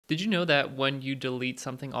Did you know that when you delete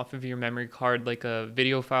something off of your memory card, like a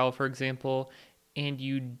video file, for example, and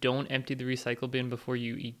you don't empty the recycle bin before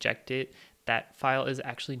you eject it, that file is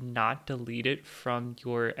actually not deleted from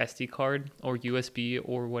your SD card or USB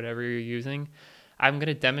or whatever you're using? I'm going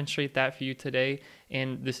to demonstrate that for you today,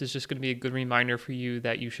 and this is just going to be a good reminder for you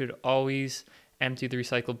that you should always empty the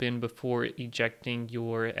recycle bin before ejecting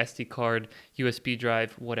your SD card, USB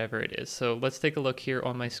drive, whatever it is. So let's take a look here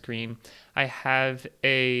on my screen. I have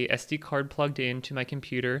a SD card plugged into my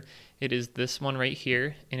computer. It is this one right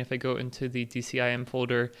here. And if I go into the DCIM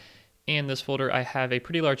folder and this folder, I have a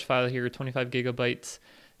pretty large file here, 25 gigabytes.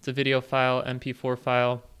 It's a video file, MP4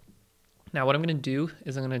 file. Now what I'm going to do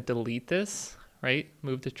is I'm going to delete this, right?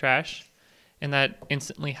 Move to trash. And that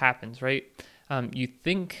instantly happens, right? You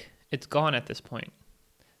think it's gone at this point,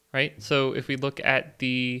 right? So if we look at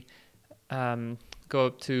the, go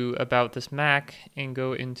up to About This Mac and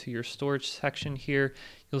go into your storage section here,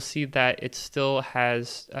 you'll see that it still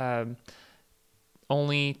has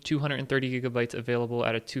only 230 gigabytes available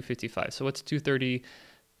out of 255. So what's 230,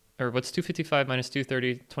 or what's 255 minus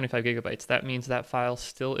 230, 25 gigabytes? That means that file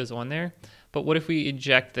still is on there. But what if we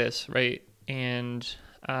eject this, right, and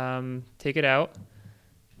take it out?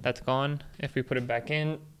 That's gone. If we put it back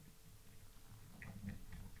in,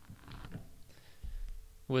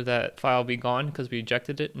 would that file be gone because we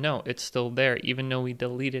ejected it? No, it's still there. Even though we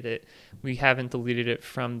deleted it, we haven't deleted it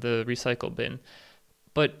from the recycle bin.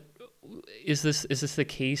 But is this the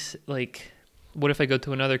case? Like, what if I go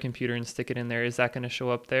to another computer and stick it in there? Is that going to show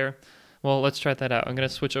up there? Well, let's try that out. I'm going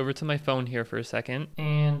to switch over to my phone here for a second.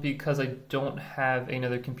 And because I don't have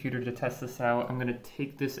another computer to test this out, I'm going to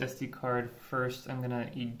take this SD card first. I'm going to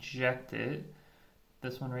eject it.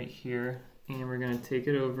 This one right here. And we're going to take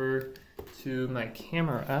it over to my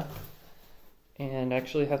camera and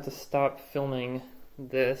actually have to stop filming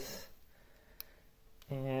this.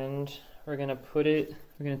 And we're going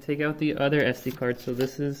to take out the other SD card. So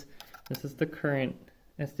this is the current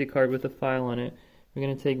SD card with the file on it. We're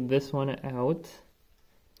going to take this one out.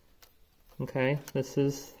 Okay, this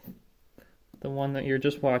is the one that you're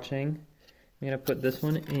just watching. I'm going to put this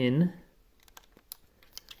one in.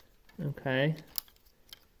 Okay.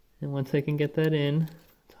 And once I can get that in,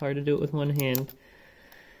 it's hard to do it with one hand.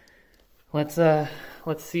 Let's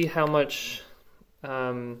see how much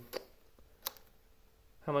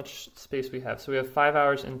space we have. So we have 5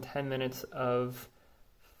 hours and 10 minutes of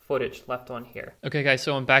footage left on here. Okay guys,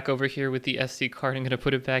 so I'm back over here with the SD card. I'm gonna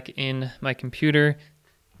put it back in my computer.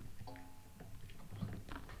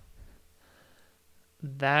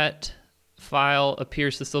 That file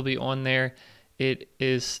appears to still be on there. It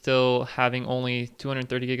is still having only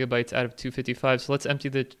 230 gigabytes out of 255. So let's empty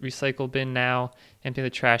the recycle bin now, empty the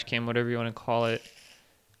trash can, whatever you want to call it.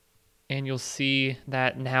 And you'll see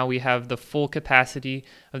that now we have the full capacity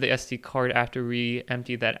of the SD card after we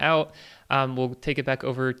empty that out. We'll take it back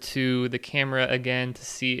over to the camera again to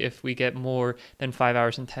see if we get more than 5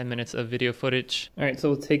 hours and 10 minutes of video footage. All right, so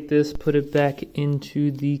we'll take this, put it back into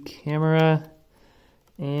the camera,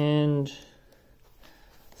 and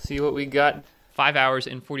see what we got. 5 hours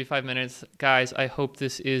and 45 minutes. Guys, I hope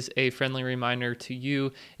this is a friendly reminder to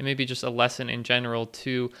you, and maybe just a lesson in general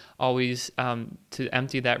to always to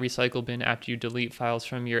empty that recycle bin after you delete files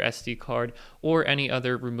from your SD card or any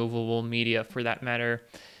other removable media for that matter.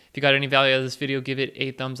 If you got any value out of this video, give it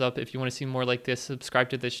a thumbs up. If you want to see more like this, subscribe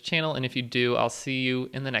to this channel, and if you do, I'll see you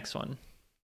in the next one.